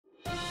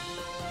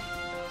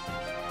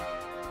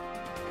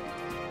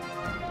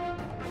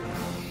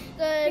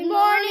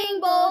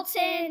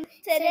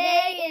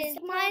Today is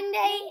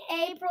Monday,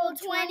 April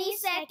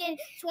 22nd,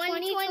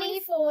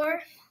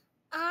 2024.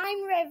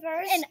 I'm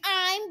Rivers. And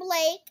I'm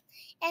Blake.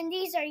 And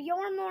these are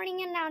your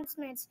morning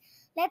announcements.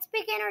 Let's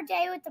begin our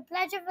day with the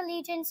Pledge of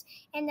Allegiance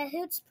and the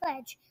Hoots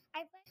Pledge.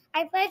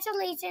 I pledge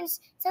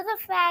allegiance to the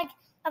flag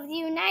of the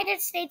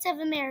United States of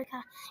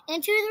America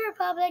and to the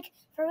republic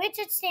for which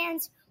it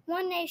stands,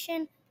 one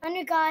nation,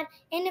 under God,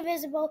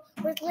 indivisible,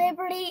 with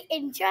liberty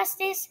and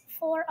justice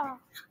for all.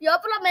 Yo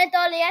prometo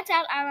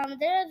lealtad a la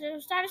bandera de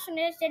los Estados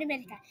Unidos de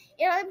América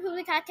y a la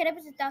república que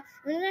representa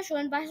una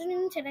nación bajo un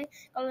interés,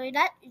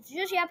 comunidad y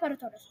justicia para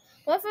todos.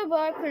 Por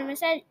favor,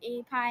 promesa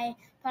y pay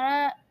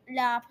para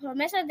la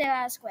promesa de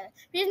la escuela.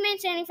 Please remain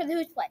standing for the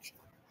Hoots Pledge.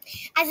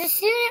 As a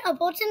student of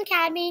Bolton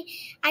Academy,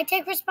 I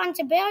take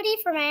responsibility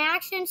for my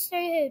actions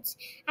through Hoots.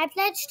 I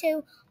pledge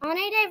to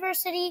honor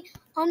diversity,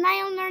 own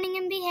my own learning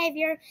and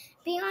behavior,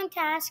 be on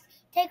task,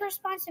 take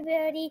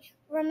responsibility,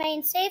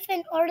 remain safe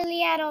and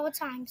orderly at all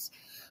times.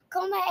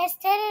 Como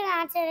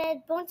estudiante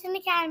de Bolton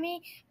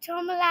Academy,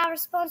 tomo la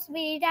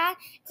responsabilidad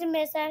de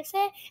mejorar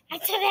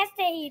actividades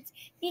de Hoots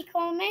y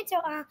comento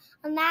a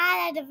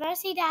la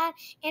diversidad,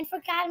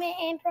 enfocarme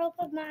en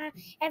proclamar,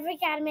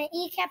 enfocarme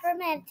y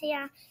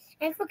comprometer.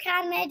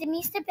 Enfocarme de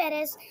mis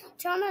deberes,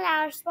 tomo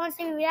la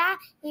responsabilidad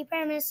y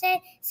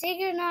permanecer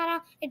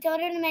seguro en todo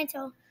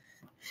momento.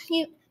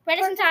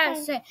 Present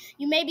time,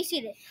 you may be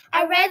seated.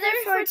 Our weather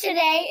for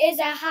today is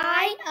a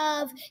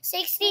high of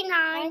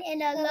 69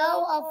 and a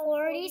low of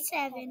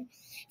 47.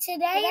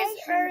 Today is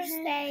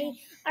Earth Day.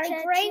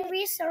 Our great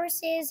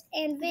resources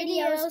and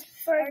videos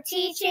for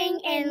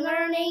teaching and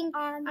learning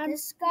on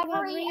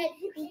Discovery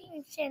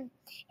Education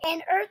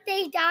and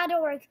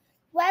earthday.org.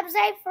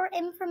 Website for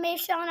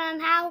information on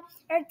how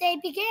Earth Day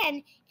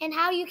began and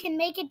how you can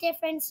make a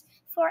difference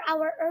for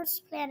our Earth's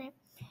planet.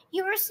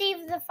 You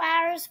received the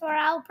flyers for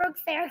our book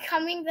fair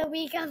coming the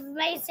week of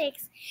May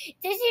 6th.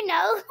 Did you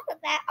know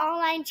that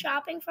online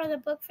shopping for the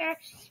book fair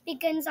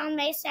begins on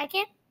May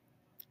 2nd?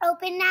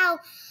 Open now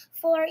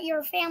for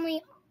your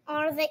family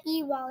or the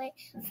e-wallet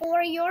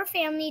for your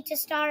family to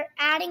start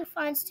adding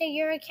funds to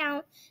your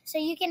account so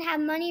you can have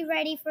money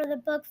ready for the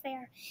book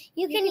fair.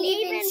 You can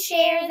even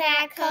share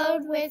that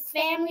code with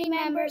family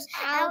members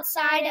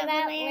outside of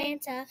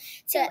Atlanta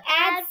to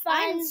add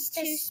funds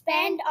to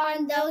spend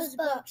on those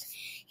books.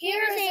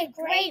 Here's a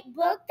great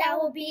book that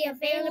will be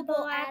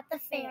available at the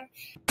fair.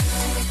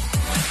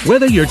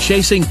 Whether you're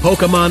chasing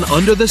Pokemon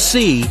under the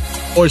sea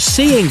or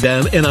seeing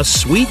them in a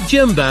sweet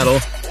gym battle,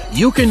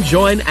 you can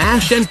join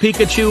Ash and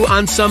Pikachu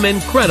on some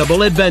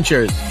incredible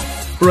adventures.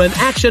 For an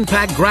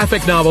action-packed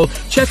graphic novel,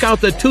 check out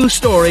the 2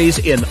 stories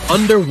in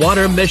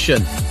Underwater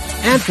Mission.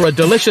 And for a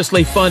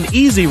deliciously fun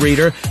easy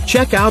reader,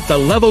 check out the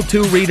Level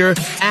 2 reader,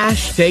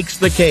 Ash Takes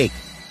the Cake.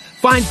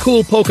 Find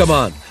cool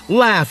Pokemon,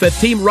 laugh at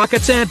Team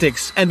Rocket's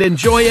antics, and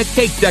enjoy a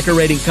cake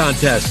decorating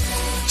contest.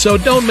 So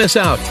don't miss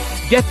out.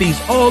 Get these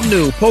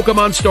all-new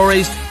Pokemon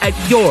stories at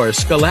your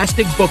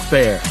Scholastic Book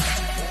Fair.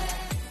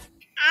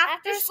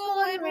 After-school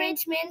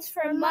arrangements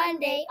for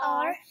Monday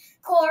are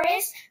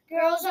Chorus,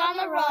 Girls on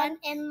the Run,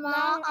 and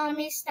La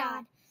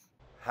Amistad.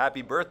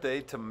 Happy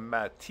birthday to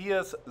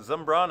Matias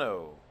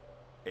Zambrano,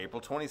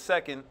 April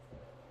 22nd.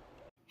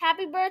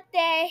 Happy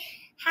birthday.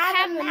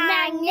 Have a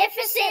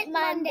magnificent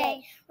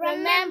Monday.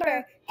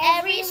 Remember,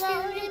 every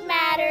student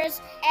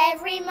matters,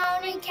 every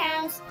moment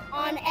counts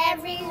on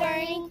every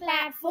learning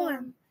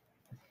platform.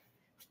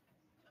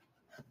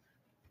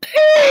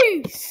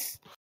 Peace!